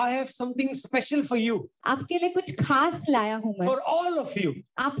I have something special for you. आपके लिए कुछ खास लाया हूँ मैं, For all of you.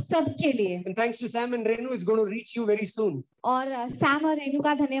 आप सबके लिए. And thanks to Sam and Renu, it's going to reach you very soon. और सैम और रेनू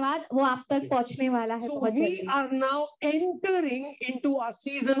का धन्यवाद, वो आप तक पहुंचने वाला है So बहुत we जल्दी. are now entering into our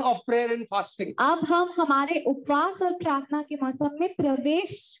season of prayer and fasting. अब हम हमारे उपवास और प्रार्थना के मौसम में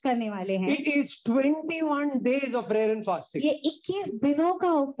प्रवेश करने वाले हैं. It is 21 days of prayer and fasting. ये 21 दिनों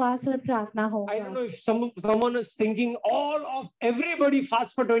का उपवास और प्रार्थना I don't होगा. know if someone is thinking all of everybody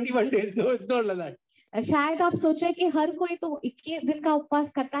fast for 21 days. No, it's not like that. शायद आप सोचे कि हर कोई तो 21 दिन का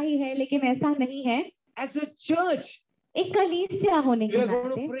उपवास करता ही है, लेकिन ऐसा नहीं है. As a church, एक कलीसिया होने we के are going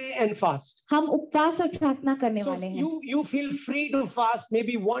to नाते pray and fast. हम उपवास और प्रार्थना करने So वाले हैं. you feel free to fast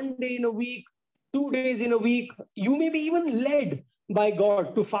maybe 1 day in a week, 2 days in a week. You may be even led by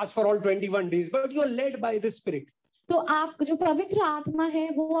God to fast for all 21 days, but you are led by the Spirit. तो आप जो पवित्र आत्मा है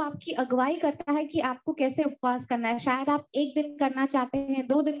वो आपकी अगुवाई करता है कि आपको कैसे उपवास करना है. शायद आप 1 दिन करना चाहते हैं,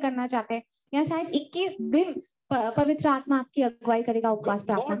 2 दिन करना चाहते हैं, या शायद 21 दिन पवित्र आत्मा आपकी अगुवाई करेगा उपवास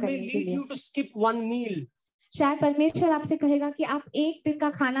प्रार्थना God may करने के lead लिए. you to skip one meal, शायद परमेश्वर आपसे कहेगा कि आप 1 दिन का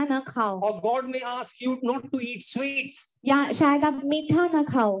खाना ना खाओ, or God may ask you not to eat sweets. या शायद आप मीठा ना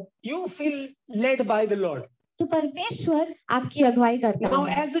खाओ. You feel led by the Lord. तो परमेश्वर आपकी अगुवाई करता Now,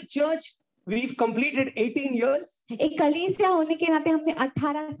 है. as a church, we've completed 18 years. एक कलीसिया होने के नाते हमने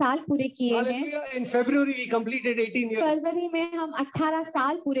 18 साल पूरे किए हैं. Hallelujah. In February, we completed 18 years. फरवरी में हम 18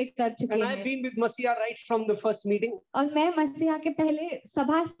 साल पूरे कर चुके And I've हैं. been with Masiya right from the first meeting. और मैं मसीहा के पहले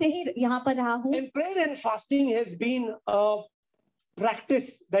सभा से ही यहाँ पर रहा हूँ. And prayer and fasting has been a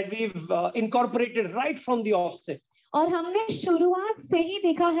practice that we've incorporated right from the offset. और हमने शुरुआत से ही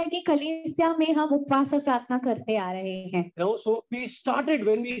देखा है कि कलीसिया में हम उपवास और प्रार्थना करते आ रहे हैं. You know, so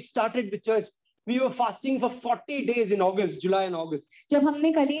when we started the church, we were fasting for 40 days in August, July and August. जब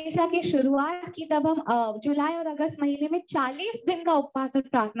हमने कलीसिया की शुरुआत की तब हम जुलाई और अगस्त महीने में 40 दिन का उपवास और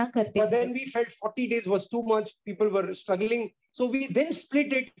प्रार्थना करते But थे. then we felt 40 days was too much. People were struggling. So we then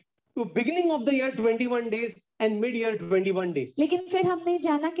split it to beginning of the year 21 days and mid-year 21 days. लेकिन फिर हमने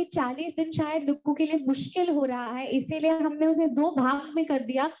जाना कि 40 दिन शायद लोगों के लिए मुश्किल हो रहा है, इसीलिए हमने उसे 2 भाग में कर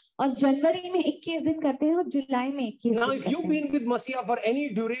दिया और जनवरी में 21 दिन करते हैं और जुलाई में 21 Now, दिन if करते you've हैं. been with Masiya for any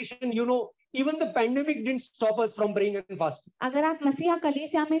duration, you know, even the pandemic didn't stop us from praying and fasting. अगर आप मसीहा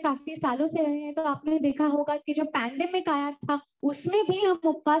कलीसिया में काफी सालों से रहे हैं तो आपने देखा होगा कि जो पैंडेमिक आया था उसमें भी हम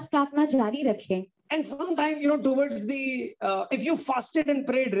उपवास प्रार्थना जारी रखे. And sometimes, you know, towards the, if you fasted and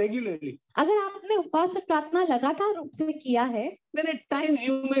prayed regularly, अगर आपने उपवास और प्रार्थना लगातार रूप से किया है then at times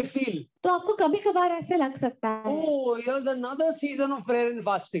you may feel, तो आपको कभी कभार ऐसे लग सकता है oh, here's another season of prayer and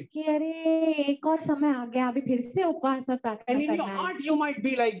fasting. कि अरे एक और समय आ गया, अभी फिर से उपवास और प्रार्थना And in your करना है. heart, you might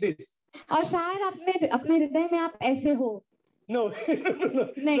be like this. और शायद अपने हृदय में आप ऐसे हो. No, no.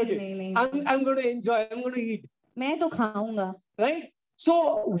 नहीं Okay. नहीं नहीं I'm going to enjoy, I'm going to eat. मैं तो खाऊंगा. Right? So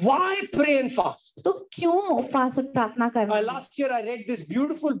why pray and fast? तो क्यों उपवास और प्रार्थना करना है? Last year I read this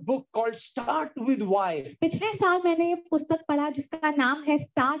beautiful book called Start with Why. पिछले साल मैंने ये पुस्तक पढ़ा जिसका नाम है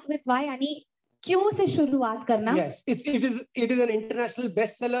स्टार्ट विद व्हाई, यानी क्यों से शुरुआत करना. Yes, it is an international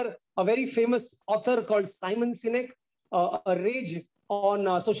bestseller. A very famous author called Simon Sinek, a rage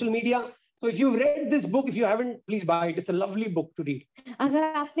on social media. So if you've read this book, if you haven't, please buy it. It's a lovely book to read. अगर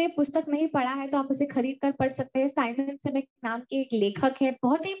आपने पुस्तक नहीं पढ़ा है तो आप उसे खरीद कर पढ़ सकते हैं. साइमन सिनेक नाम के एक लेखक है,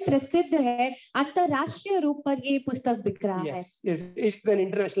 बहुत ही प्रसिद्ध है, अंतरराष्ट्रीय रूप पर ये पुस्तक बिक रहा है. Yes, it's an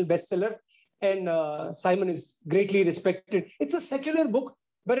international bestseller, and Simon is greatly respected. It's a secular book,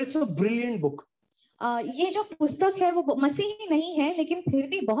 but it's a brilliant book. ये जो पुस्तक है वो मसीही नहीं है लेकिन फिर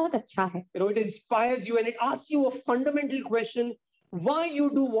भी बहुत अच्छा है. You know, it inspires you and it asks you a fundamental question: why you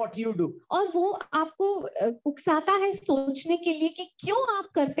do what you do? और वो आपको उकसाता है सोचने के लिए कि क्यों आप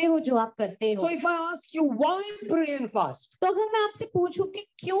करते हो जो आप करते हो. So if I ask you why pray and fast, तो अगर मैं आपसे पूछूं कि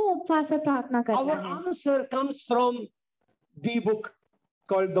क्यों उपवास और प्रार्थना करना our है, answer comes from the book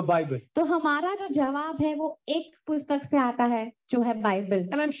called the Bible. तो हमारा जो जवाब है वो एक पुस्तक से आता है जो है Bible.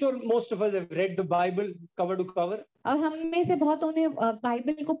 And I'm sure most of us have read the Bible cover to cover. और हम में से बहुतों ने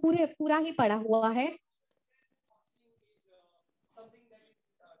बाइबल को पूरा ही पढ़ा हुआ है.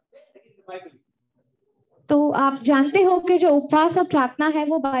 तो आप जानते हो कि जो उपवास और प्रार्थना है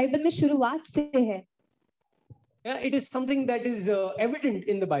वो बाइबल में शुरुआत से है. Yeah, it is something that is evident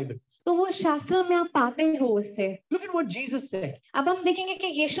in the Bible. तो वो शास्त्र में आप पाते हो उससे. Look at what Jesus said. अब हम देखेंगे कि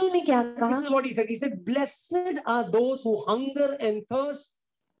यीशु ने क्या This कहा. is what he said. He said, "Blessed are those who hunger and thirst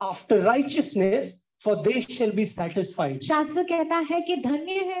after righteousness, for they shall be satisfied." शास्त्र कहता है कि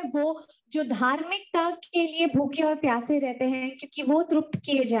धन्य है वो जो धार्मिकता के लिए भूखे और प्यासे रहते हैं क्योंकि वो तृप्त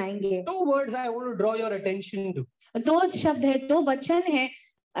किए जाएंगे. Two words I want to draw your attention to. 2 शब्द है, 2 वचन है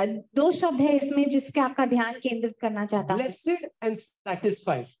दो शब्द है इसमें जिसके आपका ध्यान केंद्रित करना चाहता हूँ। Blessed and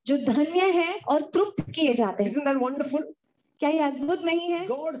satisfied. जो धन्य है और तृप्त किए जाते हैं। Isn't that wonderful? क्या ये अद्भुत नहीं है?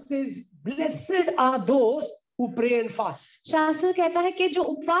 God says, blessed are those who pray and fast. शास्त्र कहता है कि जो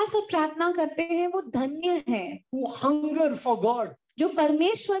उपवास और प्रार्थना करते हैं वो धन्य हैं। Who hunger for God. जो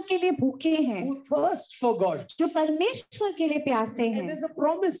परमेश्वर के लिए भूखे हैं। Who thirst for God. जो परमेश्वर के लिए प्यासे हैं। And there's a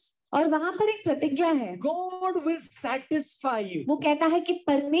promise. और वहां पर एक प्रतिज्ञा है। God will satisfy you. वो कहता है कि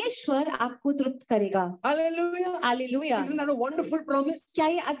परमेश्वर आपको तृप्त करेगा। Hallelujah. Hallelujah. Isn't that a wonderful promise? क्या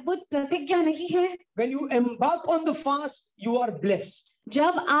ये अद्भुत प्रतिज्ञा नहीं है? When you embark on the fast, you are blessed.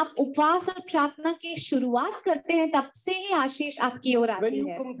 जब आप उपवास और प्रार्थना की शुरुआत करते हैं तब से ही आशीष आपकी ओर When आती you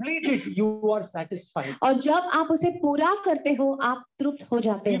है। complete it, you are satisfied. और जब आप उसे पूरा करते हो आप तृप्त हो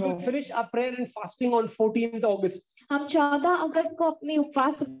जाते We हो। will finish our prayer and fasting on 14th August. हम 14 अगस्त को अपनी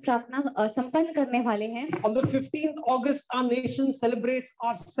उपवास प्रार्थना संपन्न करने वाले हैं। On the 15th August, our nation celebrates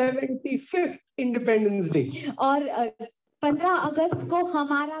our 75th Independence Day. और 15 अगस्त को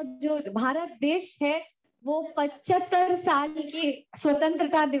हमारा जो भारत देश है वो 75 साल की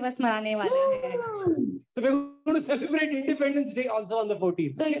स्वतंत्रता दिवस मनाने वाले हैं। So we're going to celebrate Independence Day also on the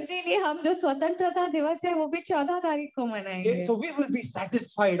 14th. तो इसीलिए हम जो स्वतंत्रता दिवस है वो भी 14 तारीख को मनाएंगे। Okay, so we will be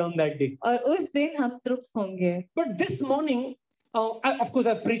satisfied on that day. और उस दिन हम तृप्त होंगे। But this morning, of course,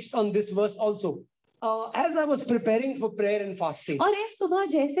 I preached on this verse also. As I was preparing for prayer and fasting, और इस सुबह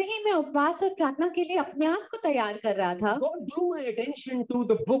जैसे ही मैं उपवास और प्रार्थना के लिए अपने आप को तैयार कर रहा था, God drew my attention to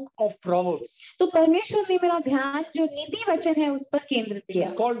the book of Proverbs. तो परमेश्वर ने मेरा ध्यान जो नीति वचन है उस पर केंद्रित It किया।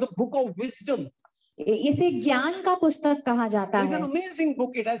 is called the book of wisdom. इसे ज्ञान का पुस्तक कहा जाता It is है। an amazing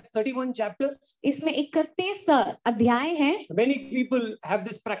book. It has 31 chapters. इसमें 31 अध्याय हैं। Many people have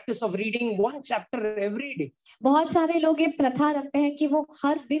this practice of reading one chapter every day. बहुत सारे लोग ये प्रथा रखते हैं कि वो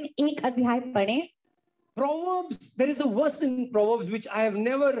हर दिन एक अध्याय पढ़ें। Proverbs, there is a verse in Proverbs which I have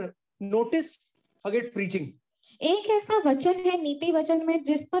never noticed. Forget preaching. एक ऐसा वचन है नीति वचन में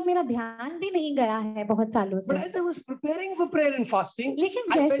जिस पर मेरा ध्यान भी नहीं गया है बहुत सालों से। But as I was preparing for prayer and fasting,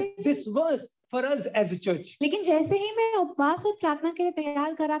 लेकिन I जैसे felt this verse for us as a church. लेकिन जैसे ही मैं उपवास और प्रार्थना के लिए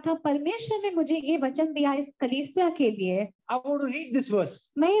तैयार कर रहा था, परमेश्वर ने मुझे ये वचन दिया इस कलीसिया के लिए। I want to read this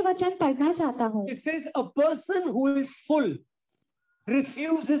verse. मैं ये वचन पढ़ना चाहता हूँ। It says, a person who is full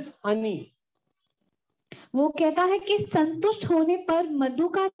refuses honey. वो कहता है कि संतुष्ट होने पर मधु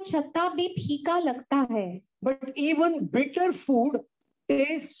का छत्ता भी फीका लगता है। But even bitter food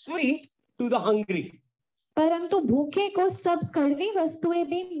tastes sweet to the hungry. परंतु भूखे को सब कड़वी वस्तुएं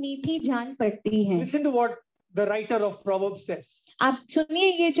भी मीठी जान पड़ती हैं। Listen to what the writer of Proverbs says. आप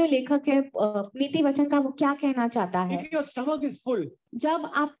सुनिए ये जो लेखक है नीति वचन का वो क्या कहना चाहता है। If your stomach is full,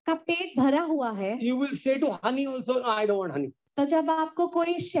 जब आपका पेट भरा हुआ है, you will say to honey also, no, I don't want honey. तो जब आपको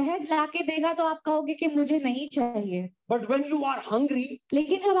कोई शहद लाके देगा तो आप कहोगे कि मुझे नहीं चाहिए। But when you are hungry,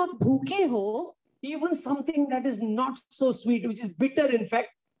 लेकिन जब आप भूखे हो, even something that is not so sweet, which is bitter in fact,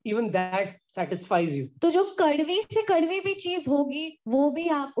 even that satisfies you. तो जो कड़वी से कड़वी भी चीज होगी वो भी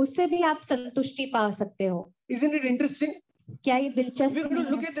आप उससे भी आप संतुष्टि पा सकते हो। Isn't it interesting? क्या ये दिलचस्प We're going to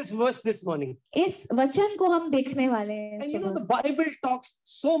look है? at this verse this morning. इस वचन को हम देखने वाले हैं। And you know, the Bible talks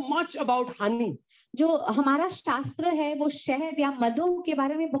so much about honey. जो हमारा शास्त्र है वो शहद या मधु के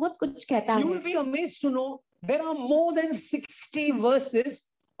बारे में बहुत कुछ कहता You will है। be amazed to know there are more than 60 verses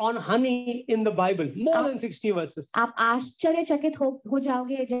on honey in the Bible. More than 60 verses. आप आश्चर्यचकित हो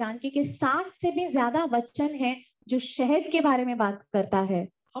जाओगे ये जान के कि 60 से भी ज्यादा वचन है जो शहद के बारे में बात करता है।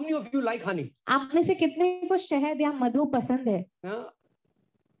 How many of you like honey? आप में से कितने को शहद या मधु पसंद है? Yeah.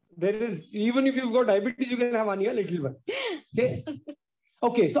 There is, even if you've got diabetes, you can have honey a little bit. Okay.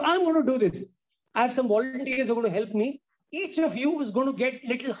 Okay, so I'm going to do this. I have some volunteers who are going to help me. Each of you is going to get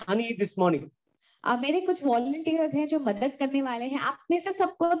little honey this morning. मेरे कुछ volunteers हैं जो मदद करने वाले हैं। आप में से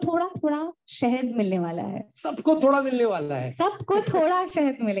सबको थोड़ा थोड़ा शहद मिलने वाला है। सबको थोड़ा मिलने वाला है। सबको थोड़ा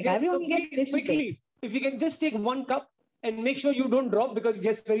शहद मिलेगा। Okay, so please, quickly, if you can just take one cup and make sure you don't drop because it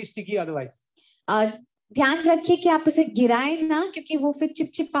gets very sticky otherwise. ध्यान रखिए कि आप उसे गिराएं ना क्योंकि वो फिर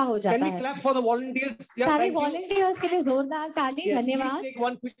चिपचिपा हो जाता Can we है। clap for the volunteers? Yeah, सारे thank you. वॉलंटियर्स के लिए जोरदार ताली। Yes, please धन्यवाद। take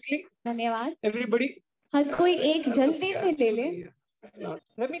one quickly. धन्यवाद। Everybody. हर कोई एक जल्दी से ले ले।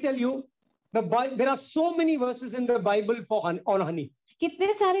 Let me tell you, there are so many verses in the Bible on honey.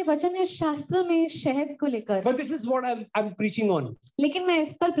 कितने सारे वचन है शास्त्र में शहद को लेकर। But this is what I'm preaching on. लेकिन मैं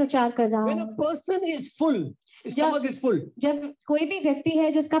इस पर प्रचार कर रहा When a हूँ। person is full, his stomach is full. जब कोई भी व्यक्ति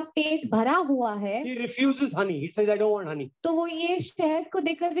है जिसका पेट भरा हुआ है, He refuses honey. He says, I don't want honey. तो वो ये शहद को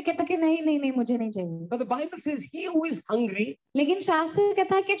देखकर भी कहता कि नहीं नहीं नहीं मुझे नहीं चाहिए। But the Bible says, he who is hungry, लेकिन शास्त्र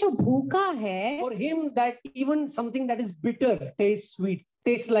कहता है कि जो भूखा है, for him that even something that is bitter tastes sweet,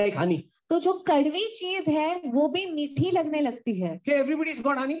 tastes like honey. तो जो कड़वी चीज है वो भी मीठी लगने लगती है. Okay, everybody's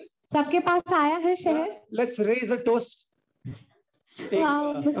got honey. सबके पास आया है शहद. Let's raise a toast.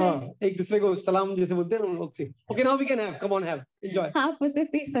 एक दूसरे को सलाम जैसे बोलते हैं ना. Okay. Okay, now we can have. Come on, have. Enjoy. आप उसे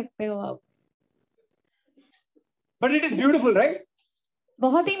पी सकते हो आप. But it is beautiful, right?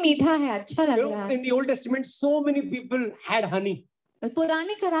 बहुत ही मीठा है, अच्छा लग रहा है. In the Old Testament, so many people had honey.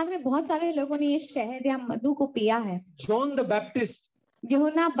 पुराने करार में बहुत सारे लोगों ने ये शहद या मधु को पिया है. John the Baptist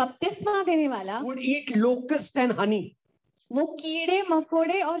यूहन्ना बपतिस्मा देने वाला would eat locust and honey. वो कीड़े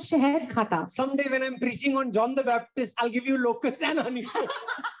मकोड़े और शहद खाता. Someday when I'm preaching on John the Baptist, I'll give you locust and honey.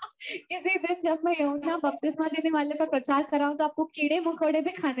 किसी दिन जब मैं यूहन्ना बपतिस्मा देने वाले पर प्रचार कर रहा हूँ तो आपको कीड़े मकोड़े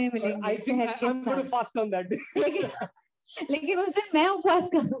भी खाने मिलेंगे. I think I'm going to fast on that day. लेकिन उस दिन मैं उपवास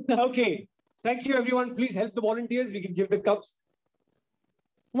करूंगा. Okay, thank you everyone. Please help the volunteers. We can give the cups.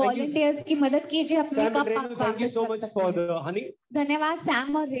 Volunteers की मदद कीजिए अपने Sam cup and Renu, thank you so much for the honey. धन्यवाद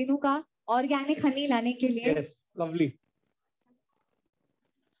सैम और रेनू का ऑर्गेनिक हनी लाने के लिए. Yes, lovely.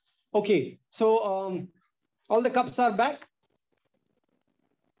 Okay, so all the cups are back.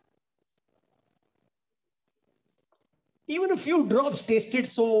 Even a few drops tasted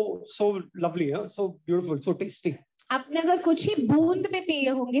so lovely, huh? So beautiful, so tasty. आपने अगर कुछ ही बूंद में पिए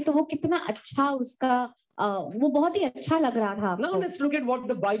होंगे तो वो कितना अच्छा उसका वो बहुत ही अच्छा लग रहा था. Now let's look at what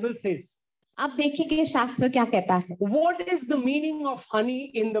the Bible says. आप देखिए कि शास्त्र क्या कहता है. What is the meaning of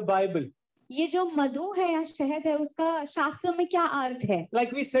honey in the Bible? ये जो मधु है या शहद है उसका शास्त्र में क्या अर्थ है.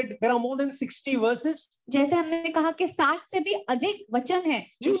 Like we said, there are more than 60 verses. जैसे हमने कहा कि 60 से भी अधिक वचन है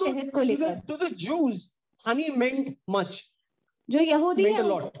इस शहद को लेकर. To the Jews, honey meant much. जो यहूदी है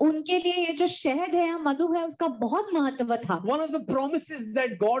उनके लिए ये जो शहद है या मधु है उसका बहुत महत्व था. One of the promises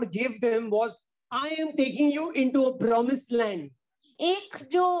that God gave them was, I am taking you into a promised land. एक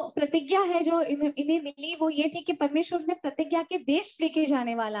जो प्रतिज्ञा है जो इन्हें मिली वो ये थी कि परमेश्वर ने प्रतिज्ञा के देश लेके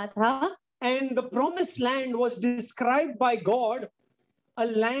जाने वाला था. And the promised land was described by God, a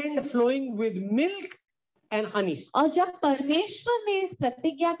land flowing with milk and honey. और जब परमेश्वर ने इस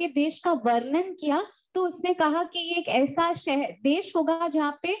प्रतिज्ञा के देश का वर्णन किया तो उसने कहा कि ये एक ऐसा देश होगा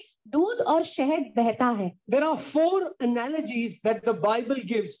जहाँ पे दूध और शहद बहता है. There are 4 analogies that the Bible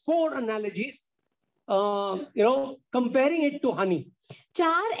gives. 4 analogies, comparing it to honey.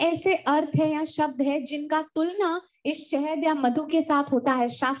 4 ऐसे अर्थ है या शब्द है जिनका तुलना इस शहद या मधु के साथ होता है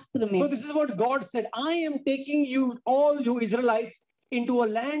शास्त्र में. So this is what God said. I am taking you, all you Israelites, into a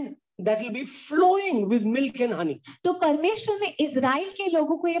land that will be flowing with milk and honey. तो परमेश्वर ने इजराइल के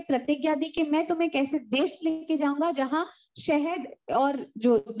लोगों को ये प्रतिज्ञा दी कि मैं तुम्हें कैसे देश लेके जाऊंगा जहां शहद और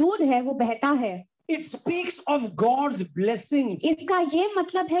जो दूध है वो बहता है. It speaks of God's blessings. इसका ये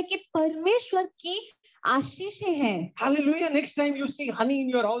मतलब है कि परमेश्वर की आशीषें हैं. Hallelujah. Next time you see honey in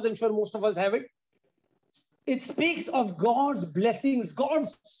your house, I'm sure most of us have it. It speaks of God's blessings,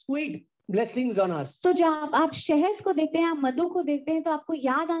 God's sweet blessings on us. तो जब आप शहद को देखते हैं, मधु को देखते हैं तो आपको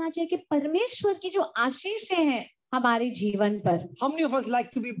याद आना चाहिए कि परमेश्वर की जो आशीषें हैं हमारे जीवन पर. How many of us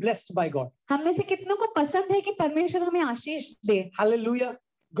like to be blessed by God? हम में से कितनों को पसंद है कि परमेश्वर हमें आशीष दे. Hallelujah.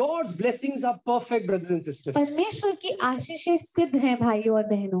 God's blessings are perfect, brothers and sisters. परमेश्वर की आशीषें सिद्ध हैं भाइयों और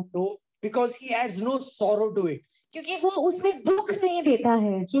बहनों. No, because He adds no sorrow to it. क्योंकि वो उसमें दुख नहीं देता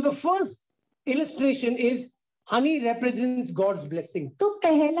है. So the first illustration is honey represents God's blessing. तो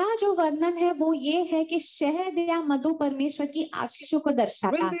पहला जो वर्णन है वो ये है कि शहद या मधु परमेश्वर की आशीषों को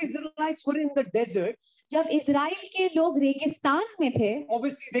दर्शाता है. When the Israelites were in the desert, जब इजराइल के लोग रेगिस्तान में थे,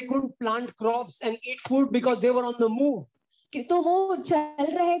 obviously they couldn't plant crops and eat food because they were on the move. तो वो चल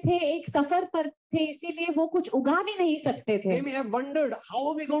रहे थे, एक सफर पर थे, इसीलिए वो कुछ उगा भी नहीं सकते थे. They may have wondered, how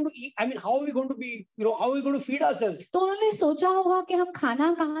are we going to eat? I mean, how are we going to be, how are we going to feed ourselves? तो उन्होंने सोचा होगा कि हम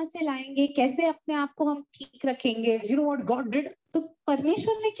खाना कहाँ से लाएंगे, कैसे अपने आप को हम ठीक रखेंगे. You know what God did? तो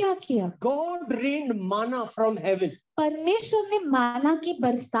परमेश्वर ने क्या किया? God rained manna from heaven. परमेश्वर ने माना की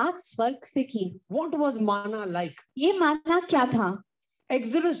बरसात स्वर्ग से की. What was manna like? ये माना क्या था?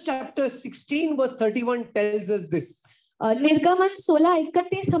 Exodus chapter 16 verse 31 tells us this. निर्गमन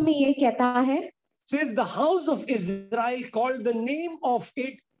 16:31 हमें ये कहता है. Says the house of Israel called the name of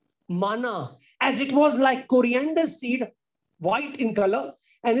it manna, as it was like coriander seed, white in color,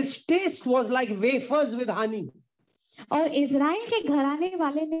 and its taste was like wafers with honey. और Israel के घराने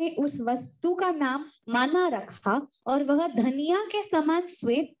वाले ने उस वस्तु का नाम माना रखा और वह धनिया के समान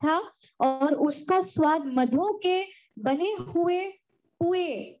श्वेत था और उसका स्वाद मधु के बने हुए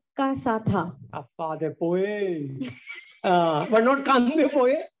पुए का सा था. Father poe. But not kande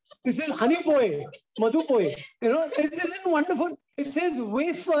poe. This is honey poe, madhu poe. Isn't wonderful? It says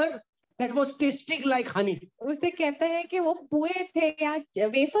wafer that was tasting like honey. उसे कहता है कि वो पुए थे या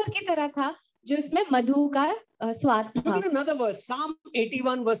वेफर की तरह था जो इसमें मधु का स्वाद Look था। at another verse, Psalm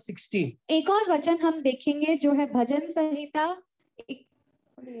 81 verse 16. एक और वचन हम देखेंगे जो है भजन संहिता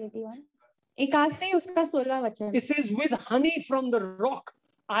 81 उसका 16वां वचन। It says, with honey from the rock,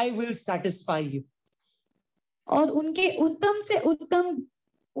 I will satisfy you. और उनके उत्तम से उत्तम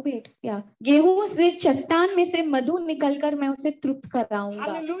गेहूं से चट्टान में से मधु निकलकर मैं उसे तृप्त कराऊंगा।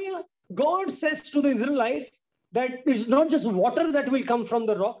 Hallelujah. God says to the Israelites that it's not just water that will come from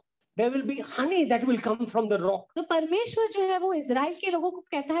the rock, there will be honey that will come from the rock. तो परमेश्वर जो है वो इजराइल के लोगों को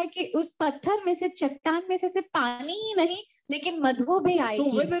कहता है कि उस पत्थर में से, चट्टान में से सिर्फ पानी ही नहीं लेकिन मधु भी So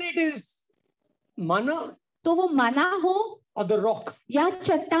आएगी। whether it is manna तो वो मना हो or the rock, या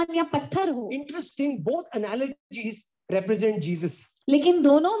चट्टान या पत्थर हो, interesting, both analogies represent Jesus. लेकिन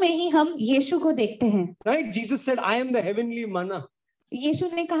दोनों में ही हम यीशु को देखते हैं। Right? Jesus said, I am the heavenly manna. यीशु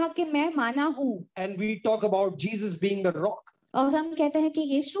ने कहा कि मैं माना हूँ। And we talk about Jesus being the rock. और हम कहते हैं कि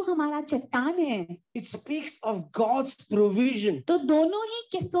यीशु हमारा चट्टान है। It speaks of God's provision. तो दोनों ही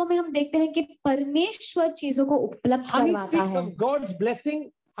किस्सों में हम देखते हैं कि परमेश्वर चीजों को उपलब्ध Honey करवाता speaks है। of God's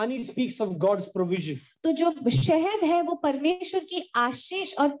blessing. Honey speaks of God's provision. तो जो शहद है वो परमेश्वर की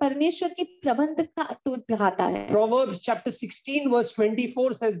आशीष और परमेश्वर की प्रबंधकता को दिखाता है। Proverbs chapter 16 verse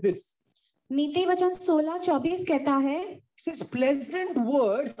 24 says this. नीति वचन 16:24 कहता है, It says, pleasant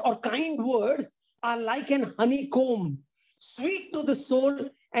words or kind words are like an honeycomb, sweet to the soul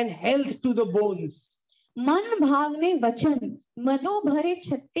and health to the bones. मन भावने वचन मधु भरे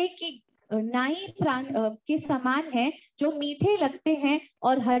छत्ते की नाई प्राण के समान है, जो मीठे लगते हैं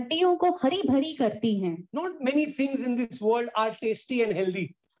और हड्डियों को हरी भरी करती हैं। Not many things in this world are tasty and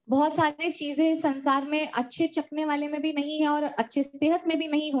healthy. बहुत सारी चीजें संसार में अच्छे चखने वाले में भी नहीं है और अच्छे सेहत में भी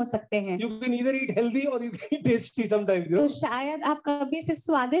नहीं हो सकते हैं। You can either eat healthy or you can eat tasty sometimes. You know? तो शायद आप कभी सिर्फ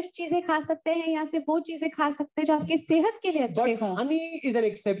स्वादिष्ट चीजें खा सकते हैं या सिर्फ वो चीजें खा सकते हैं जो आपकी सेहत के लिए अच्छे But हों। honey is an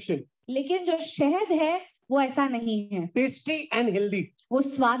exception. लेकिन जो शहद है वो ऐसा नहीं है। Tasty and healthy. वो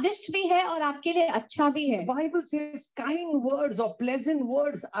स्वादिष्ट भी है और आपके लिए अच्छा भी है। The Bible says kind words or pleasant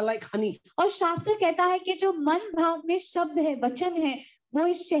words are like honey. और शास्त्र कहता है कि जो मन भावने शब्द है, वचन है, वो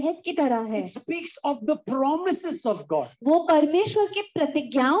इस शहद की तरह है। It speaks of the promises of God. वो परमेश्वर की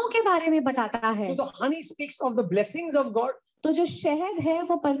प्रतिज्ञाओं के बारे में बताता है। So the honey speaks of the blessings of God. तो जो शहद है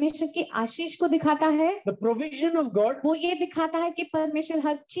वो परमेश्वर की आशीष को दिखाता है। The provision of God. वो ये दिखाता है कि परमेश्वर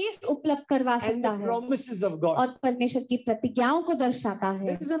हर चीज उपलब्ध करवा And सकता the है promises of God. और परमेश्वर की प्रतिज्ञाओं को दर्शाता है।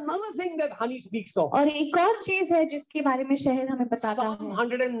 There is another thing that honey speaks of. और एक और चीज है जिसके बारे में शहद हमें बताता Psalm है।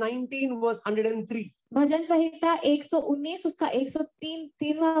 119 verse 103. भजन संहिता 119 उसका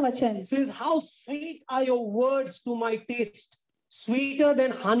 103वां वचन। It says, how sweet are your words to my taste, sweeter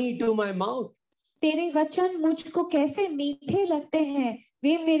than honey to my mouth. तेरे वचन मुझको कैसे मीठे लगते हैं,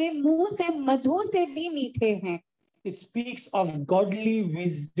 वे मेरे मुंह से मधु से भी मीठे हैं। It speaks of godly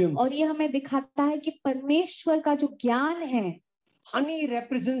wisdom. और ये हमें दिखाता है कि परमेश्वर का जो ज्ञान है, Honey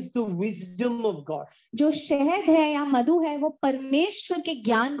represents the wisdom of God. जो शहद है या मधु है वो परमेश्वर के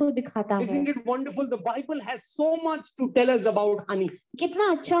ज्ञान को दिखाता है। Isn't it wonderful? The Bible has so much to tell us about honey. कितना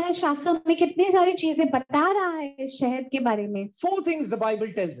अच्छा है, शास्त्रों में कितनी सारी चीजें बता रहा है शहद के बारे में। 4 things the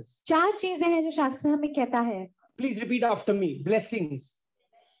Bible tells us. 4 चीजें हैं जो शास्त्र हमें कहता है। Please repeat after me. Blessings.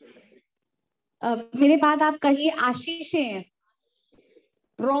 मेरे बाद आप कहिए आशीषें,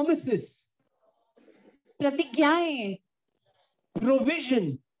 Promises. प्रतिज्ञाएं,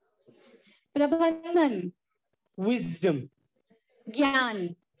 Provision. प्रबंधन, Wisdom.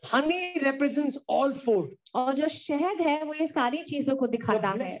 ज्ञान। Honey represents all 4. और जो शहद है वो ये सारी चीजों को The दिखाता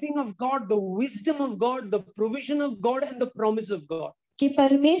है blessing of God, the wisdom of God, the provision of God, and the promise of God. कि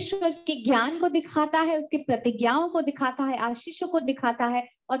परमेश्वर के ज्ञान को दिखाता है, उसकी प्रतिज्ञाओं को दिखाता है, आशीषों को दिखाता है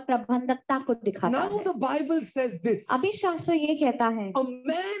और प्रबंधकता को दिखाता Now है। the Bible says this. अभी शास्त्र ये कहता है A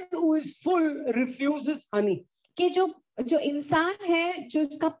man who is full refuses honey. कि जो इंसान है, जो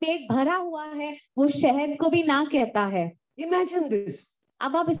उसका पेट भरा हुआ है, वो शहद को भी ना कहता है। Imagine this.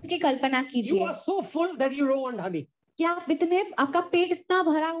 अब आप इसकी कल्पना You कीजिए are so full that you don't want honey. कि आपका पेट इतना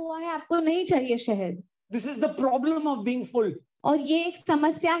भरा हुआ है, आपको नहीं चाहिए शहद। This is the problem of being full. और ये एक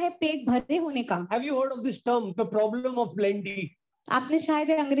समस्या है पेट भरे होने का। Have you heard of this term, the problem of plenty? आपने शायद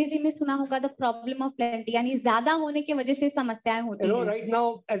अंग्रेजी में सुना होगा द प्रॉब्लम ऑफ प्लेंटी, यानी ज्यादा होने की वजह से समस्याएं होती You know, हैं। right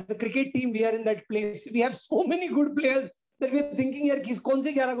now as the cricket team we are in that place. We have so many good players that we are thinking यार किस कौन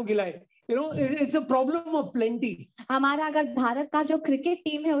से 11 को खिलाए. You know, it's a problem of plenty. हमारा अगर भारत का जो क्रिकेट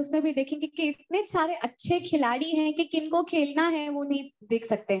टीम है उसमें भी देखेंगे कि इतने सारे अच्छे खिलाड़ी हैं कि किनको खेलना है वो नहीं देख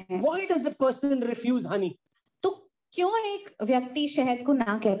सकते हैं। Why does a person refuse honey? तो क्यों एक व्यक्ति शहद को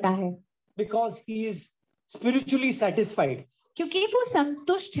ना कहता है? Because he is spiritually satisfied. क्योंकि वो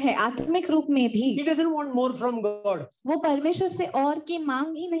संतुष्ट है आत्मिक रूप में भी। He doesn't want more from God. वो परमेश्वर से और की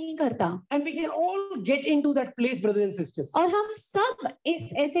मांग ही नहीं करता। And we can all get into that place, brothers and sisters, और हम सब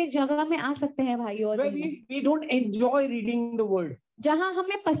इस ऐसे जगह में आ सकते हैं भाइयों और where बहनों, we don't enjoy reading the word. जहां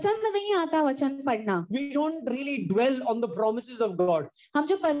हमें पसंद नहीं आता वचन पढ़ना। We don't really dwell on the promises of God. हम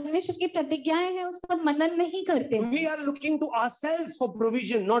जो परमेश्वर की प्रतिज्ञाएं हैं उस पर मनन नहीं करते। We are looking to ourselves for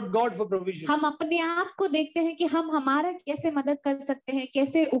provision, not God for provision. हम अपने आप को देखते हैं कि हम हमारा कैसे मदद कर सकते हैं,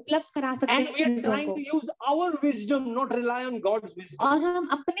 कैसे उपलब्ध करा सकते And हैं we are चीजों trying को, to use our wisdom, not rely on God's wisdom. और हम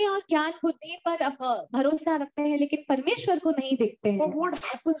अपने और ज्ञान बुद्धि पर भरोसा रखते हैं लेकिन परमेश्वर को नहीं देखते But हैं। what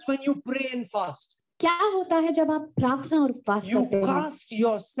happens when you pray and fast? क्या होता है जब आप प्रार्थना और उपवास You करते हैं? cast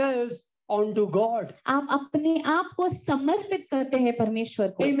yourselves onto God. आप अपने आप को समर्पित करते हैं परमेश्वर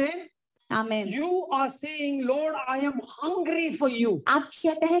को। Amen. आमीन। You are saying, Lord, I am hungry for you. आप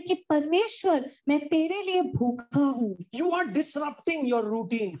कहते हैं कि परमेश्वर मैं तेरे लिए भूखा हूँ। You are disrupting your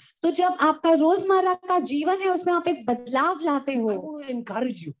routine. तो जब आपका रोजमर्रा का जीवन है उसमें आप एक बदलाव लाते I हो। want to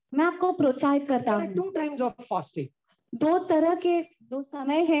encourage you. मैं आपको प्रोत्साहित करता There are हूँ। 2 times of fasting. दो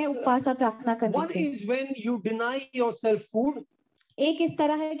समय है उपवास और प्रार्थना करने One के। is when you deny yourself food, एक इस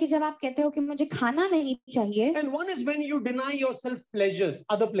तरह है कि जब आप कहते हो कि मुझे खाना नहीं चाहिए, and one is when you deny yourself pleasures,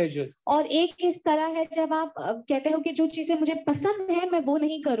 other pleasures. और एक इस तरह है जब आप कहते हो कि जो चीजें मुझे पसंद है मैं वो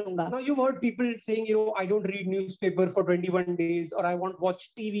नहीं करूंगा। Now you've heard people saying, I don't read newspaper for 21 days, or I won't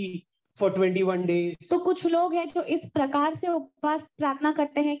watch TV for 21 days. तो कुछ लोग हैं जो इस प्रकार से उपवास प्रार्थना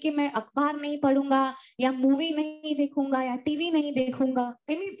करते हैं कि मैं अखबार नहीं पढ़ूंगा या मूवी नहीं देखूंगा या टीवी नहीं देखूंगा।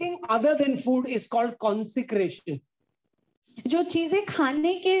 Anything other than food is called consecration. जो चीजें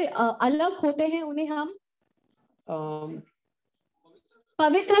खाने के अलग होते हैं उन्हें हम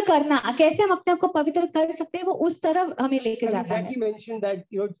पवित्र करना, कैसे हम अपने आप को पवित्र कर सकते हैं वो उस तरफ हमें लेके जाता है। Jackie mentioned that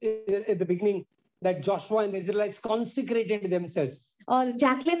at the beginning that Joshua and the Israelites consecrated themselves. और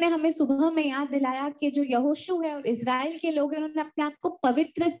जैकलिन ने हमें सुबह में याद दिलाया कि जो यहोशू है और इजराइल के लोग हैं उन्होंने अपने आप को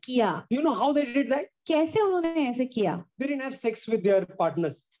पवित्र किया। You know how they did that? कैसे उन्होंने ऐसे किया? They didn't have sex with their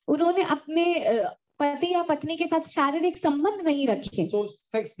partners. उन्होंने अपने पति या पत्नी के साथ शारीरिक संबंध नहीं रखे। So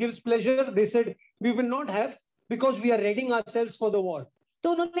sex gives pleasure. They said we will not have because we are readying ourselves for the war.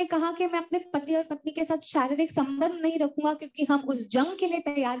 तो उन्होंने कहा कि मैं अपने पति और पत्नी के साथ शारीरिक संबंध नहीं रखूंगा क्योंकि हम उस जंग के लिए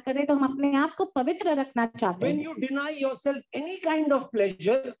तैयार कर रहे हैं, तो हम अपने आप को पवित्र रखना चाहते हैं। When you deny yourself any kind of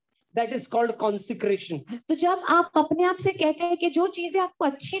pleasure, that is called consecration. तो जब आप अपने आप से कहते हैं कि जो चीजें आपको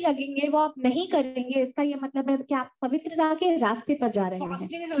अच्छी लगेंगे वो आप नहीं करेंगे, इसका ये मतलब है कि आप पवित्रता के रास्ते पर जा रहे हैं।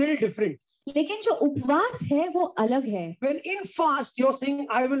 Fasting is a little different. लेकिन जो उपवास है वो अलग है। When in fast you're saying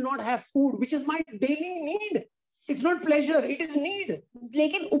I will not have food, which is my daily need. It's not pleasure, it is need.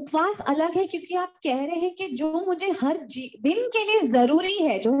 लेकिन उपवास अलग है क्योंकि आप कह रहे हैं कि जो मुझे हर दिन के लिए जरूरी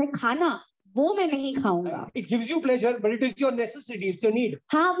है, जो है खाना, वो मैं नहीं खाऊंगा। It gives you pleasure, but it is your necessity, it's your need.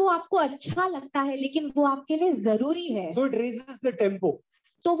 हाँ, वो आपको अच्छा लगता है लेकिन वो आपके लिए जरूरी है। So it raises the tempo.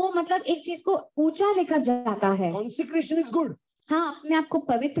 तो वो मतलब एक चीज को ऊंचा लेकर जाता है। Consecration is good. हाँ, अपने आप को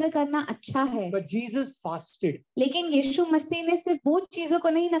पवित्र करना अच्छा है। But Jesus fasted. लेकिन यीशु मसीह ने सिर्फ वो चीजों को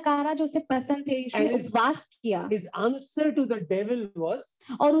नहीं नकारा जो उसे पसंद थे, यीशु ने उपवास किया। His answer to the devil was,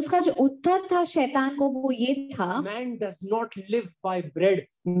 और उसका जो उत्तर था शैतान को वो ये था, man does not live by bread,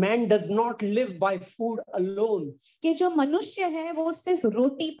 man does not live by food alone. कि जो मनुष्य है वो सिर्फ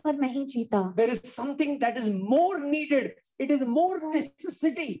रोटी पर नहीं जीता। There is something that is more needed. It is more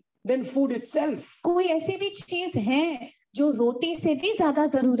necessity than food itself. कोई ऐसी भी चीज है जो रोटी से भी ज्यादा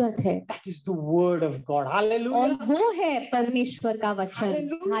जरूरत है। That is the word of God. Hallelujah. और वो है परमेश्वर का वचन।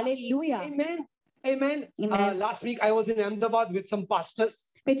 Hallelujah. Hallelujah. Amen. Amen. Amen. Last week I was in Ahmedabad with some pastors.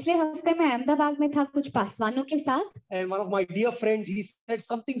 पिछले हफ्ते मैं अहमदाबाद में था कुछ पासवानों के साथ। And one of my dear friends, he said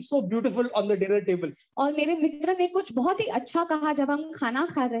something so beautiful on the dinner table. और मेरे मित्र ने कुछ बहुत ही अच्छा कहा जब हम खाना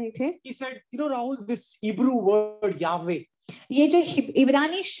खा रहे थे। He said, Rahul, this Hebrew word Yahweh. ये जो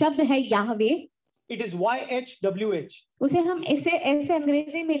इब्रानी शब्द है याहवे, it is YHWH. उसे हम ऐसे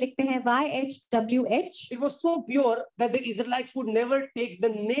अंग्रेजी में लिखते हैं YHWH. It was so pure that the Israelites would never take the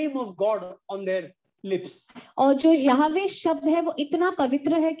name of God on their lips. और जो याहवे शब्द है वो इतना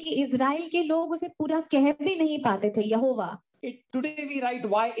पवित्र है कि इजराइल के लोग उसे पूरा कह भी नहीं पाते थे, यहोवा। Today we write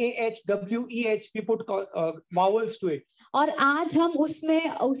YAHWEH, we put vowels to it. और आज हम उसमें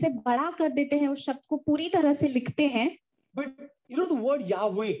उसे बड़ा कर देते हैं, उस शब्द को पूरी तरह से लिखते हैं। But the word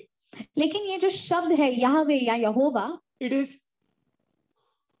Yahweh. लेकिन ये जो शब्द है याहवे या यहोवा, it is,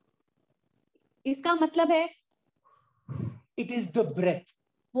 इसका मतलब है, it is the breath.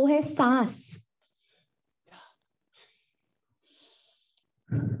 वो है सांस।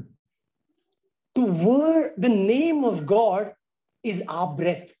 The name of God is our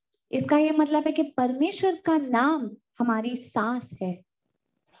breath. इसका ये मतलब है कि परमेश्वर का नाम हमारी सांस है।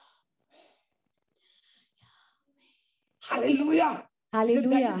 Hallelujah. He said, that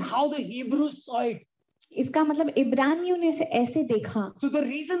hallelujah. is how the Hebrews saw it. इसका मतलब इब्रानियों ने इसे ऐसे देखा। So the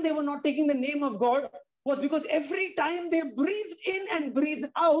reason they were not taking the name of God was because every time they breathed in and breathed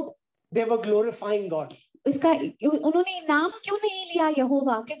out, they were glorifying God. इसका उन्होंने नाम क्यों नहीं लिया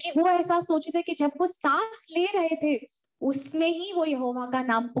यहोवा? क्योंकि वो ऐसा सोचते थे कि जब वो सांस ले रहे थे उसमें ही वो यहोवा का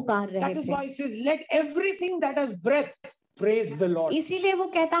नाम पुकार रहे That is थे। why it says, let everything that has breath praise the Lord. इसीलिए वो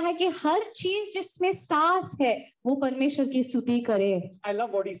कहता है कि हर चीज जिसमें सांस है वो परमेश्वर की स्तुति करे। I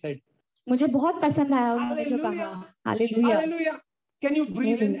love what he said. मुझे बहुत पसंद आया उन्होंने जो कहा। Hallelujah. Hallelujah. Can you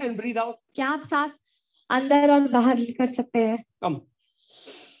breathe in and breathe out? क्या आप सांस अंदर और बाहर कर सकते हैं? Come.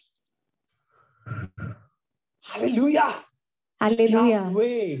 Hallelujah. Hallelujah.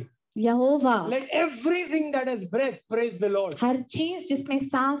 Yahweh. Jehovah. Let everything that has breath praise the Lord. हर चीज जिसमें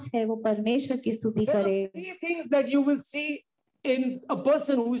सांस है वो परमेश्वर की स्तुति There करे। are three things that you will see in a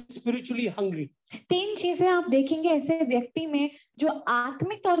person who is spiritually hungry. तीन चीजें आप देखेंगे ऐसे व्यक्ति में जो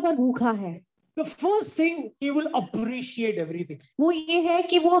आत्मिक तौर पर भूखा है। The first thing, he will appreciate everything. वो ये है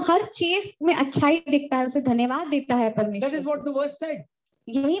कि वो हर चीज में अच्छाई देखता है, उसे धन्यवाद देता है That परमेश्वर। is what the verse said.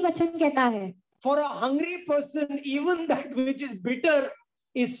 यही वचन कहता है। For a hungry person, even that which is bitter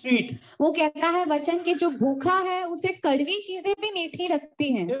is sweet. वो कहता है वचन कि जो भूखा है उसे कड़वी चीजें भी मीठी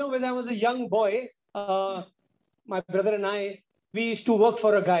लगती हैं। You know, when I was a young boy, my brother and I, we used to work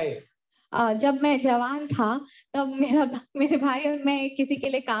for a guy. जब मैं जवान था तब मेरे भाई और मैं किसी के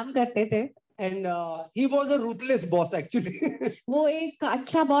लिए काम करते थे। And he was a ruthless boss actually. वो एक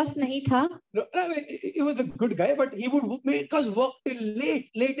अच्छा बॉस नहीं था। No, I mean, he was a good guy, but he would make us work till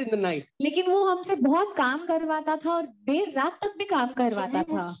late in the night. लेकिन वो हमसे बहुत काम करवाता था और देर रात तक भी काम करवाता So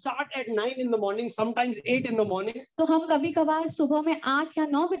we would था। start at 9 in the morning, sometimes 8 in the morning. तो हम कभी कभार सुबह में 8 या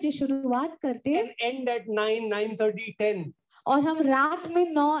 9 बजे शुरुआत करते And end at 9, 9:30, 10. और हम रात में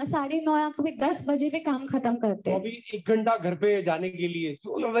 9, 9:30 या कभी 10 बजे पे काम खत्म करते। तो अभी 1 घंटा घर पे जाने के लिए,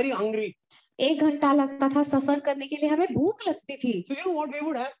 so we were very hungry. 1 घंटा लगता था सफर करने के लिए, हमें भूख लगती थी। So you know what we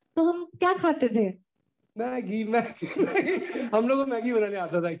would have? तो हम क्या खाते थे? मैगी। हम लोगों को मैगी बनाने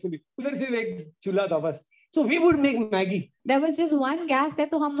आता था एक्चुअली। उधर सिर्फ एक चूल्हा था बस। So we would make Maggie. There was just one gas there,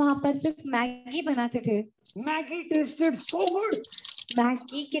 तो हम वहाँ पर सिर्फ मैगी बनाते थे। Maggie tasted so good.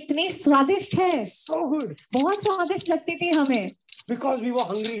 Maggi कितनी स्वादिष्ट है। So good. बहुत स्वादिष्ट लगती थी हमें। Because we were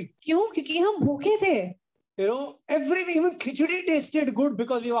hungry. क्यों? क्योंकि हम भूखे थे। You know, everything, even khichdi tasted good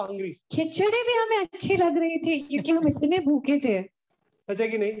because we were hungry. खिचड़ी भी हमें अच्छी लग रही थी क्योंकि हम इतने भूखे थे। सच है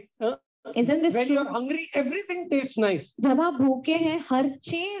कि नहीं? हाँ? Isn't this When true? you are hungry, everything tastes nice. जब आप भूखे हैं हर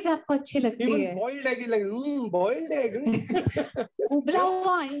चीज आपको अच्छी लगती Even है। boiled egg is like, boiled egg. उबला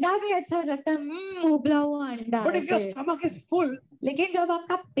हुआ अंडा भी अच्छा लगता है। उबला हुआ अंडा। But if your ऐसे। stomach is full, लेकिन जब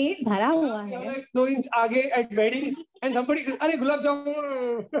आपका पेट भरा हुआ you're है, like 2 inch आगे at weddings, and somebody says, "अरे गुलाब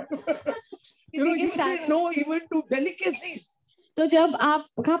जामुन." You know, किसी you के say साथ- no even to delicacies. तो जब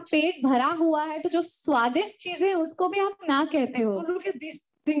आपका पेट भरा हुआ है तो जो स्वादिष्ट चीजें उसको भी आप ना कहते हो। Now look at these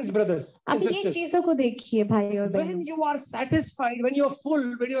things, brothers and अब ये sisters. चीजों को देखिए भाई और When बहन। you are satisfied, when you're full,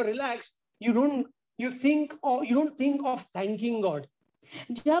 when you're relaxed, you don't think of thanking God.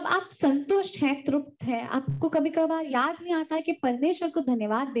 जब आप संतुष्ट हैं, तृप्त हैं, आपको कभी कभार याद नहीं आता है कि परमेश्वर को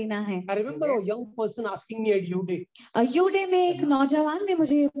धन्यवाद देना है। I remember a young person asking me at UD, यूडे में एक नौजवान ने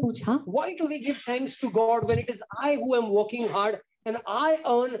मुझे ये पूछा, why do we give thanks to God when it is I who am working hard and I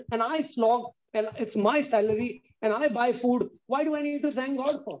earn and I slog and it's my salary and I buy food? Why do I need to thank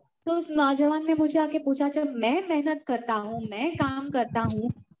God for? तो उस नौजवान ने मुझे आके पूछा, जब मैं मेहनत करता हूँ, मैं काम करता हूँ,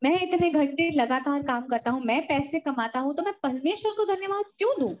 मैं इतने घंटे लगातार काम करता हूँ, मैं पैसे कमाता हूँ, तो मैं परमेश्वर को धन्यवाद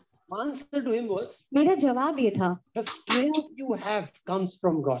क्यों दूं? Answer to him was, मेरा जवाब ये था, the strength you have comes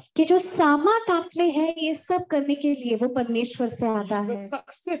from God. कि जो सामर्थ आप में है ये सब करने के लिए वो परमेश्वर से आता The है।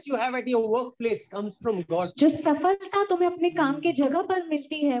 success you have at your workplace comes from God. जो सफलता तुम्हें अपने काम की जगह पर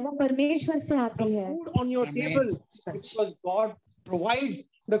मिलती है वो परमेश्वर से The आती है। food on your table, because God provides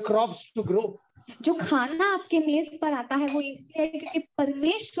the crops to grow. जो खाना आपके मेज पर आता है वो इसलिए है क्योंकि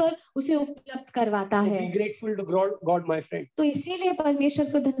परमेश्वर उसे उपलब्ध करवाता So है। be grateful to God, my friend. तो इसीलिए परमेश्वर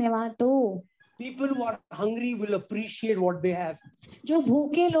को धन्यवाद दो। People who are hungry will appreciate what they have. जो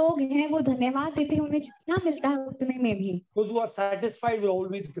भूखे लोग हैं वो धन्यवाद देते हैं, उन्हें जितना मिलता है उतने में भी। Those who are satisfied will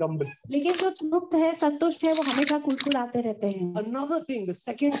always grumble. लेकिन जो तृप्त है, संतुष्ट है, वो हमेशा कुड़कुड़ाते रहते हैं। Another thing, the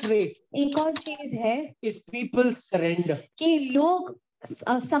second trait एक और चीज है is people surrender. कि लोग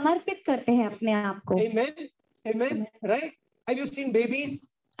समर्पित करते हैं अपने आप को। Amen. Amen. Right? Have you seen babies?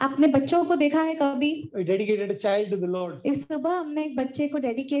 आपने बच्चों को देखा है कभी? We dedicated a child to the Lord. इस सुबह हमने एक बच्चे को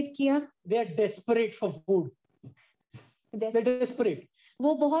डेडिकेट किया। They are desperate for food. They're desperate.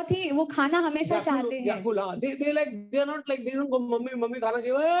 वो बहुत ही वो खाना हमेशा चाहते हैं. व्याकुल, हाँ. They're not like, they don't go, mummy खाना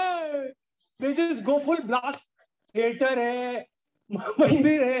चाहिए. They just go full blast. Theatre है,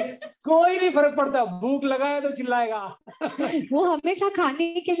 मंदिर है, कोई नहीं फर्क पड़ता. भूख लगा है तो चिल्लाएगा. वो हमेशा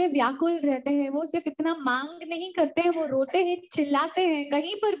खाने के लिए व्याकुल रहते हैं. वो सिर्फ इतना मांग नहीं करते हैं, वो रोते हैं, चिल्लाते हैं,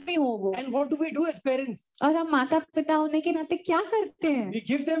 कहीं पर भी हो वो. And what do we do as parents? और हम माता पिता होने के नाते क्या करते हैं? We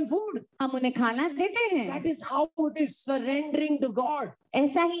give them food. हम उन्हें खाना देते हैं. That is how it is surrendering to God.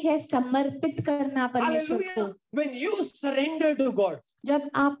 ऐसा ही है समर्पित करना परमेश्वर को. Hallelujah. When you surrender to God, जब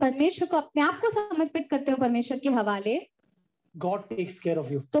आप परमेश्वर को अपने आप को समर्पित करते हो परमेश्वर के हवाले, God takes care of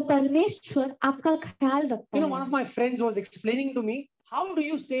you. तो परमेश्वर आपका ख्याल रखता You know, है. one of my friends was explaining to me, how do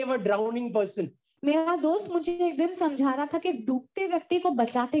you save a drowning person? मेरा दोस्त मुझे एक दिन समझा रहा था कि डूबते व्यक्ति को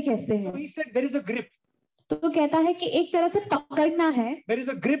बचाते कैसे So हैं. he said there is a grip. तो कहता है कि एक तरह से पकड़ना है. There is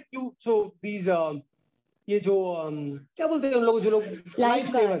a grip. So these ये जो क्या बोलते हैं उन लोगों जो लोग life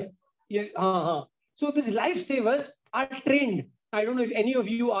savers. ये हाँ. So these life savers are trained. I don't know if any of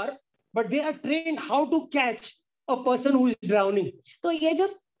you are, but they are trained how to catch a person who is drowning. तो ये जो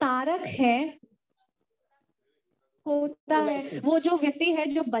तारक है होता है, वो जो व्यक्ति है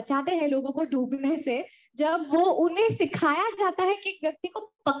जो बचाते हैं लोगों को डूबने से, जब वो उन्हें सिखाया जाता है कि व्यक्ति को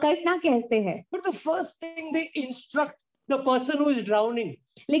पकड़ना कैसे है. But the first thing they instruct the person who is drowning.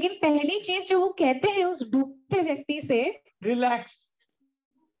 लेकिन पहली चीज जो वो कहते हैं उस डूबते व्यक्ति से, Relax.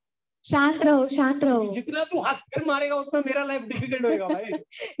 शांत रहो, शांत रहो. जितना तू हाथ पैर मारेगा उतना मेरा लाइफ डिफिकल्ट होएगा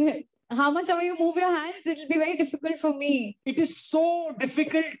भाई. How much ever you move your hands, it will be very difficult for me. It is so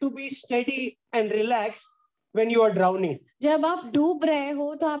difficult to be steady and relaxed when you are drowning. जब आप डूब रहे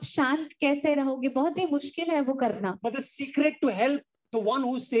हो तो आप शांत कैसे रहोगे? बहुत ही मुश्किल है वो करना. But the secret to help the one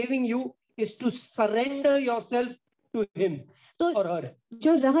who's saving you is to surrender yourself to him or her.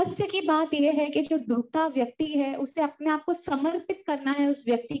 जो रहस्य की बात यह है कि जो डूबता व्यक्ति है उसे अपने आप को समर्पित करना है उस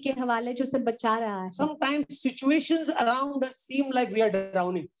व्यक्ति के हवाले जो उसे बचा रहा है. Sometimes situations around us seem like we are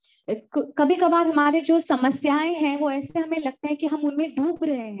drowning. कभी कभार हमारे जो समस्याएं हैं वो ऐसे हमें लगता है कि हम उनमें डूब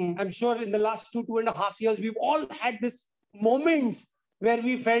रहे हैं. I'm sure in the last 2.5 years we've all had this moments where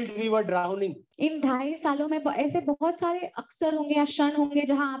we felt we were drowning. इन 2.5 सालों में ऐसे बहुत सारे अक्सर होंगे या क्षण होंगे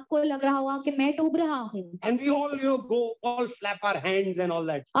जहां आपको लग रहा होगा कि मैं डूब रहा हूँ. And we all go all flap our hands and all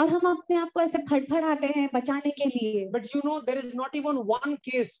that. और हम अपने आप को ऐसे फड़फड़ाते हैं बचाने के लिए. But you know there is not even one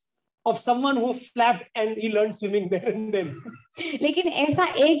case of someone who flapped and he learned swimming there and then. लेकिन ऐसा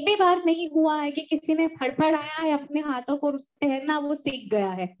एक भी बार नहीं हुआ है कि किसी ने फड़फड़ाया है अपने हाथों को, तैरना वो सीख गया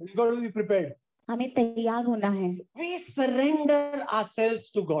है. You got to be prepared. हमें तैयार होना है. We surrender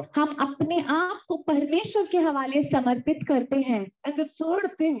ourselves to God. हम अपने आप को परमेश्वर के हवाले समर्पित करते हैं. And the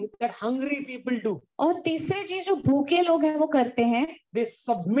third thing that hungry people do. और तीसरी चीज जो भूखे लोग हैं वो करते हैं, they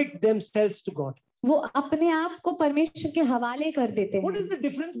submit themselves to God. वो अपने आप को परमेश्वर के हवाले कर देते हैं. What is the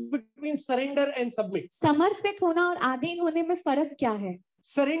difference between surrender and submit? समर्पित होना और अधीन होने में फर्क क्या है?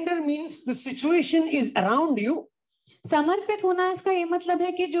 Surrender means the situation is around you. समर्पित होना इसका ये मतलब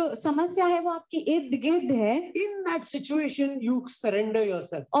है कि जो समस्या है वो आपके इर्द गिर्द है. In that situation you surrender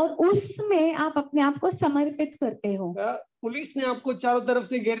yourself. और उसमें आप अपने आप को समर्पित करते हो. पुलिस ने आपको चारों तरफ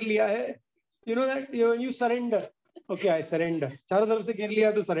से घेर लिया है. You know that you surrender. Okay, I surrender. चारों तरफ से घेर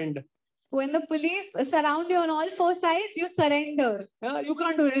लिया तो surrender. When the police surround you on all 4 sides, you surrender. You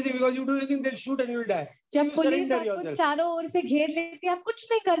can't do anything because you do anything, they'll shoot and you'll die. जब police आपको चारों ओर से घेर लेती है, आप कुछ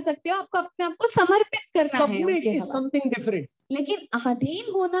नहीं कर सकते हो. आपको अपने आप को समर्पित करना है. Submit is something different. लेकिन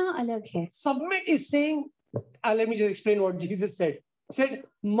अधीन होना अलग है. Submit is saying, let me just explain what Jesus said. He said,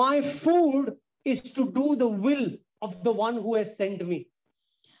 my food is to do the will of the one who has sent me.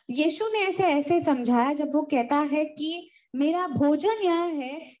 यीशु ने ऐसे समझाया जब वो कहता है कि मेरा भोजन यह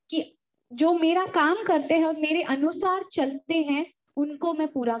है कि जो मेरा काम करते हैं और मेरे अनुसार चलते हैं उनको मैं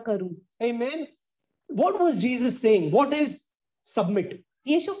पूरा करूं. Amen. What was Jesus saying? What is submit?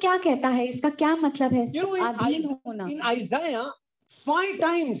 यीशु क्या कहता है? इसका क्या मतलब है? अधीन होना. In Isaiah 5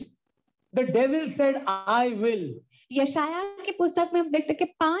 times the devil said I will. यशाया की पुस्तक में हम देखते हैं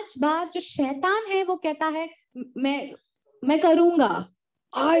कि 5 बार जो शैतान है वो कहता है मैं करूंगा.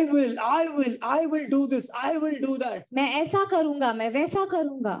 I will do this, I will do that. मैं ऐसा करूंगा, मैं वैसा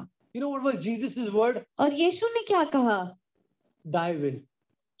करूंगा. You know what was Jesus's word? और यीशु ने क्या कहा? Thy will.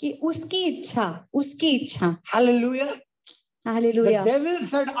 कि उसकी इच्छा. Hallelujah. Hallelujah. The devil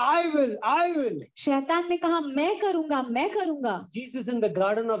said, I will. शैतान ने कहा मैं करूंगा. Jesus in the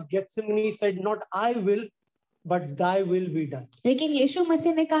Garden of Gethsemane said, not I will, but thy will be done. लेकिन यीशु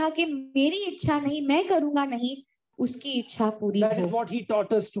मसीह ने कहा कि मेरी इच्छा नहीं, मैं करूंगा नहीं, उसकी इच्छा पूरी हो. That is what he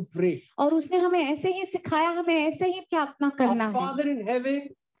taught us to pray. और उसने हमें ऐसे ही सिखाया, हमें ऐसे ही प्रार्थना करना है. Our Father in heaven,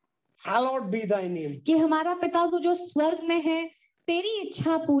 hallowed be thy name. कि हमारा पिता तू जो स्वर्ग में है, तेरी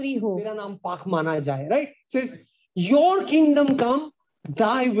इच्छा पूरी हो, तेरा नाम पाक माना जाए. Right? It says, your kingdom come,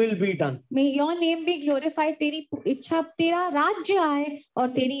 thy will be done. may your name be glorified, तेरी इच्छा, तेरा राज्य आए और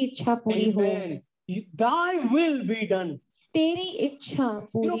तेरी इच्छा पूरी हो, Amen. Thy will be done. तेरी इच्छा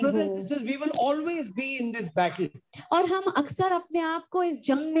You know, पूरी brothers and हो. sisters, we will always be in this battle. और हम अक्सर अपने आप को इस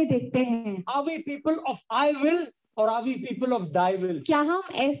जंग में देखते हैं. Are we people of I will or are we people of thy will? क्या हम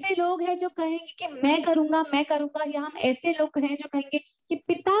ऐसे लोग हैं जो कहेंगे कि मैं करूंगा, या हम ऐसे लोग हैं जो कहेंगे कि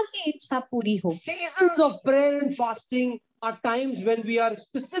पिता की इच्छा पूरी हो. Seasons of prayer and fasting are times when we are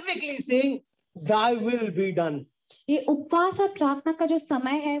specifically saying thy will be done. ये उपवास और प्रार्थना का जो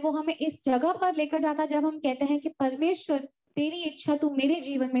समय है वो हमें इस जगह पर लेकर जाता है जब हम कहते हैं कि परमेश्वर तेरी इच्छा तू मेरे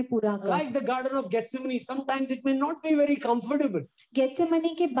जीवन में पूरा कर. Like the Garden of Gethsemane, sometimes it may not be very comfortable.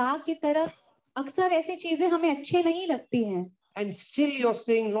 Gethsemane के बाग की तरह अक्सर ऐसी चीजें हमें अच्छी नहीं लगती हैं. And still you're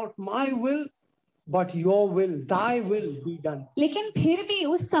saying, not my will, but your will, thy will be done. लेकिन फिर भी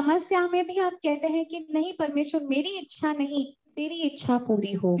उस समस्या में भी आप कहते हैं कि नहीं परमेश्वर, मेरी इच्छा नहीं, तेरी इच्छा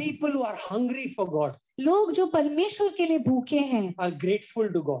पूरी हो. People who are hungry for God लोग जो परमेश्वर के लिए भूखे हैं are grateful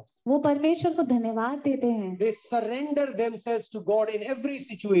to God. वो परमेश्वर को धन्यवाद देते हैं. They surrender themselves to God in every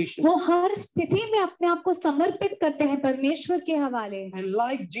situation. वो हर स्थिति में अपने आप को समर्पित करते हैं परमेश्वर के हवाले. And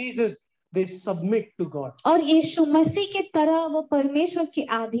like Jesus, they submit to God. और यीशु मसीह की तरह वो परमेश्वर के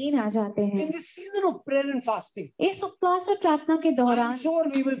अधीन आ जाते हैं. In this season of prayer and fasting, इस उपवास और प्रार्थना के I'm दौरान sure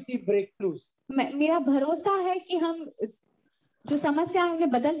we will see breakthroughs. मेरा भरोसा है कि हम जो समस्या है उन्हें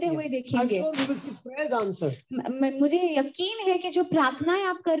बदलते हुए I'm देखेंगे. sure we will see prayers answered. मुझे यकीन है कि जो प्रार्थनाएं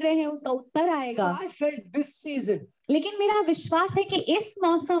आप कर रहे हैं उसका उत्तर आएगा. I felt this season, लेकिन मेरा विश्वास है कि इस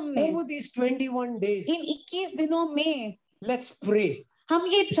मौसम में, over these 21 days, इन 21 दिनों में let's pray हम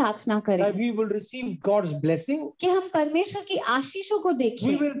ये प्रार्थना करें that we will receive God's blessing. कि हम परमेश्वर की आशीषों को We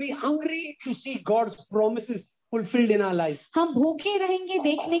देखें. will be hungry to see God's promises fulfilled in our lives. हम भूखे रहेंगे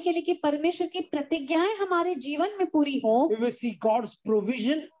देखने के लिए कि परमेश्वर की प्रतिज्ञाएं हमारे जीवन में पूरी हो. We will see God's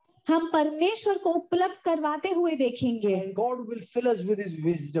provision, हम परमेश्वर को उपलब्ध करवाते हुए देखेंगे and God will fill us with His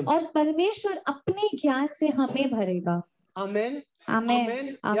wisdom. और परमेश्वर अपने ज्ञान से हमें भरेगा. Amen. Amen.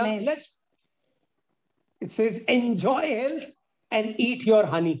 Amen. Amen. Yeah, it says, enjoy health and eat your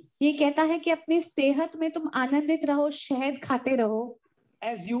honey. ये कहता है कि अपनी सेहत में तुम आनंदित रहो, शहद खाते रहो.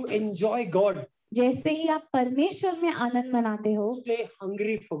 As you enjoy God, जैसे ही आप परमेश्वर में आनंद मनाते हो, stay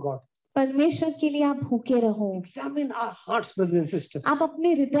hungry for God. परमेश्वर के लिए आप भूखे रहो. Examine our hearts, brothers and sisters. आप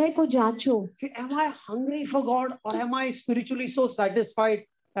अपने हृदय को जांचो. See, am I hungry for God or am I spiritually so satisfied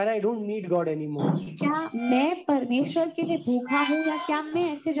that I don't need God anymore? क्या मैं परमेश्वर के लिए भूखा हूँ या क्या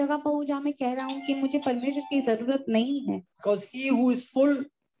मैं ऐसे जगह पर हूँ जहाँ मैं कह रहा हूँ कि मुझे परमेश्वर की जरूरत नहीं है. Because he who is full,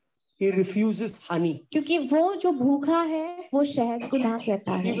 he refuses honey. क्योंकि वो जो भूखा है वो शहद को ना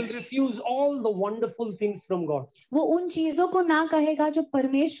कहता He है. will refuse all the wonderful things from God. वो उन चीजों को ना कहेगा जो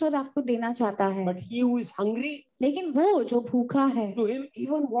परमेश्वर आपको देना चाहता है. But he who is hungry, लेकिन वो जो भूखा है, to him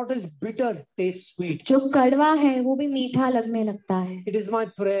even what is bitter tastes sweet. जो कड़वा है वो भी मीठा लगने लगता है. It is my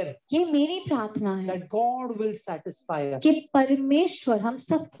prayer ये मेरी प्रार्थना है that God will satisfy us. कि परमेश्वर हम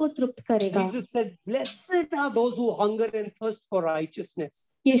सबको तृप्त करेगा. Jesus said, blessed are those who hunger and thirst for righteousness.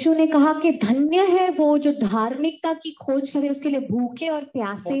 यीशु ने कहा कि धन्य है वो जो धार्मिकता की खोज करे, उसके लिए भूखे और For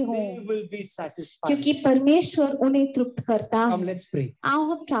प्यासे हों, they will be satisfied. क्योंकि परमेश्वर उन्हें तृप्त करता Come, है. let's pray. आओ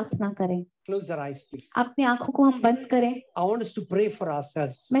हम प्रार्थना करें. Close our eyes, please. अपनी आंखों को हम बंद करें. I want us to pray for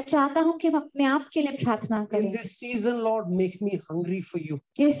ourselves. मैं चाहता हूँ कि हम अपने आप के लिए प्रार्थना In करें. this season, Lord, make me hungry for you.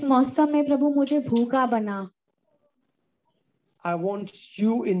 इस मौसम में प्रभु मुझे भूखा बना. I want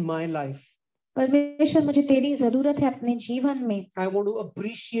you in my life. परमेश्वर मुझे तेरी जरूरत है अपने जीवन में. I want to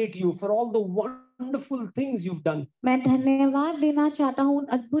appreciate you for all the wonderful things you've done. मैं धन्यवाद देना चाहता हूँ उन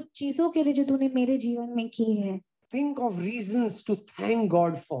अद्भुत चीजों के लिए जो तूने मेरे जीवन में की है. Think of reasons to thank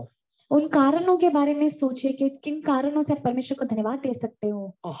God for. उन कारणों के बारे में सोचे कि किन कारणों से आप परमेश्वर को धन्यवाद दे सकते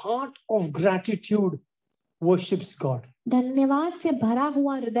हो. A heart of gratitude worships God. धन्यवाद से भरा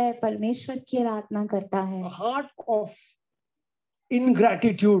हुआ हृदय परमेश्वर की आराधना करता है. A heart of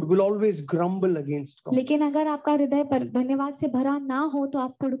ingratitude will always grumble against God. लेकिन अगर आपका हृदय पर धन्यवाद से भरा ना हो तो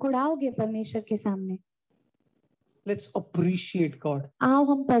आप कुड़कुड़ाओगे परमेश्वर के सामने. Let's appreciate God. आओ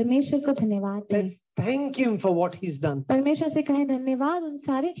हम परमेश्वर को धन्यवाद दें. Let's thank Him for what He's done. परमेश्वर से कहें धन्यवाद उन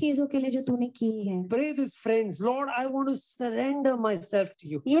सारी चीजों के लिए जो तूने की है. Pray this, friends. Lord, I want to surrender myself to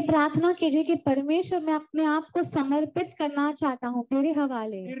you. ये प्रार्थना कीजिए कि परमेश्वर मैं अपने आप को समर्पित करना चाहता हूँ तेरे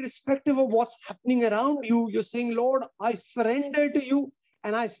हवाले. Irrespective of what's happening around you, you're saying, Lord, I surrender to you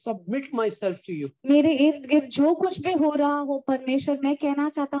and I submit myself to you. मेरे इर्द गिर्द जो कुछ भी हो रहा हो परमेश्वर, मैं कहना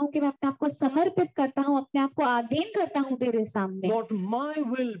चाहता हूँ कि मैं अपने आप को समर्पित करता हूँ, अपने आप को आधीन करता हूँ तेरे सामने। Not my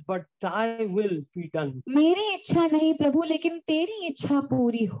will, but thy will be done. मेरी इच्छा नहीं प्रभु, लेकिन तेरी इच्छा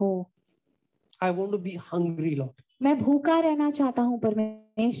पूरी हो। I want to be hungry, Lord. मैं भूखा रहना चाहता हूँ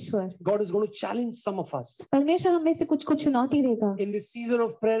परमेश्वर। God is going to challenge some of us. परमेश्वर हमें से कुछ कुछ चुनौती देगा। In this season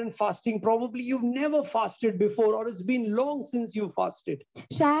of prayer and fasting, probably you've never fasted before, or it's been long since you fasted.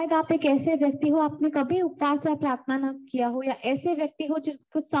 शायद आप एक ऐसे व्यक्ति हो, आपने कभी उपवास या प्रार्थना न किया हो, या ऐसे व्यक्ति हो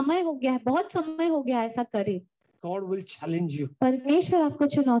जिसको समय हो गया है, बहुत समय हो गया ऐसा करे। God will challenge you परमेश्वर आपको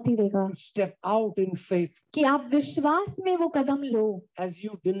चुनौती देगा to step out in faith कि आप विश्वास में वो कदम लो। as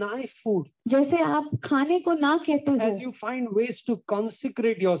you deny food, जैसे आप खाने को ना कहते हो, as you find ways to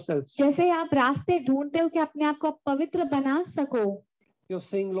consecrate yourselves. जैसे आप रास्ते ढूंढते हो कि अपने आप को पवित्र बना सको। You're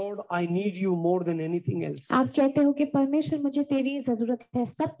saying, Lord, I need you more than anything else. आप कहते हो कि परमेश्वर मुझे तेरी जरूरत है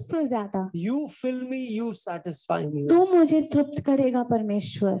सबसे ज्यादा। You fill me, you satisfy me. तू मुझे तृप्त करेगा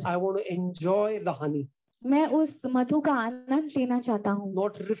परमेश्वर। I want to enjoy the honey. मैं उस मधु का आनंद लेना चाहता हूँ।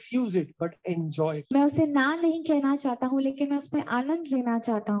 Not refuse it, but enjoy it. मैं उसे ना नहीं कहना चाहता हूँ, लेकिन मैं उसमें आनंद लेना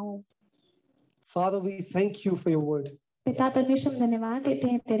चाहता हूँ। Father, we thank you for your word. पिता परमेश्वर, धन्यवाद देते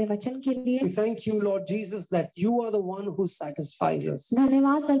हैं तेरे वचन के लिए। We thank you, Lord Jesus, that you are the one who satisfies us.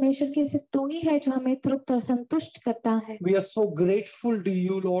 धन्यवाद परमेश्वर कि सिर्फ तू ही है जो हमें तृप्त और संतुष्ट करता है। We are so grateful to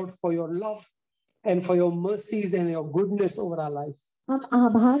you, Lord, for your love and for your mercies and your goodness over our lives. हम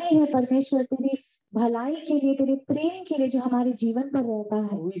आभारी हैं परमेश्वर तेरी भलाई के लिए, तेरे प्रेम के लिए जो हमारे जीवन पर रहता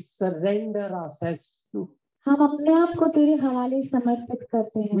है। We surrender ourselves to you. हम अपने आप को तेरे हवाले समर्पित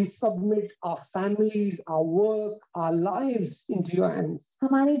करते हैं। We submit our families, our work, our lives into your hands.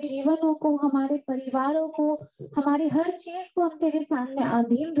 हमारे जीवनों को, हमारे परिवारों को, हमारी हर चीज को हम तेरे सामने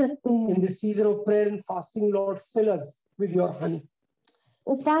अधीन रखते हैं। In this season of prayer and fasting, Lord, fill us with your honey.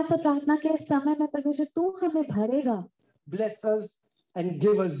 उपवास और प्रार्थना के समय में परमेश्वर तू हमें भरेगा। Bless us and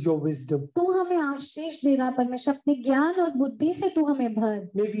give us your wisdom. तू हमें आशीष देगा परमेश्वर, अपने ज्ञान और बुद्धि से तू हमें भर।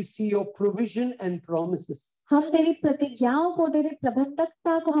 May we see your provision and promises. हम तेरी प्रतिज्ञाओं को, तेरी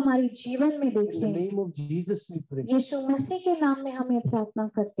प्रबंधकता को हमारे जीवन में In the देखें। name of Jesus we pray. यीशु मसीह के नाम में हमें प्रार्थना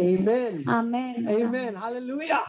करते हैं। Amen. आमेन। Amen. Hallelujah.